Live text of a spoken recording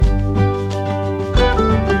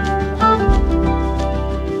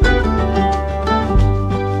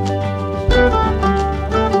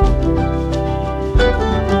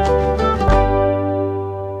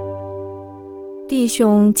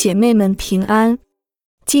兄姐妹们平安。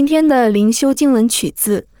今天的灵修经文取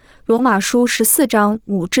自罗马书14章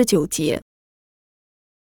5至9节。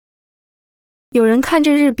有人看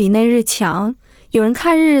这日比那日强，有人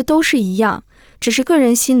看日都是一样，只是个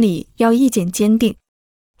人心里要意见坚定。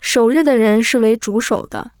守日的人是为主守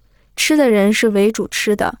的，吃的人是为主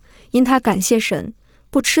吃的，因他感谢神；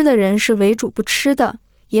不吃的人是为主不吃的，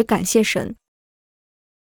也感谢神。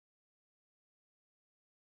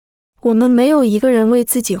我们没有一个人为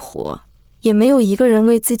自己活，也没有一个人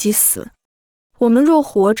为自己死。我们若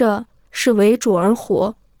活着，是为主而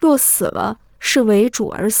活；若死了，是为主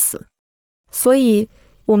而死。所以，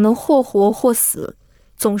我们或活或死，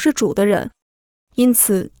总是主的人。因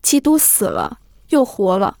此，基督死了，又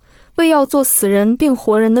活了，为要做死人并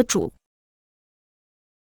活人的主。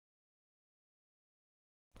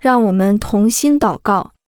让我们同心祷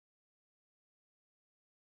告。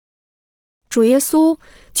主耶稣，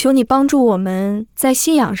求你帮助我们在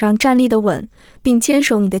信仰上站立得稳，并坚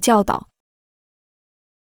守你的教导。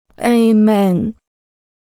Amen。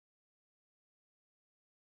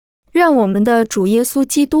让我们的主耶稣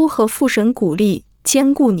基督和父神鼓励、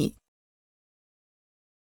坚固你。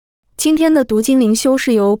今天的读经灵修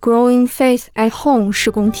是由 Growing Faith at Home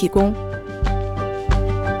事工提供。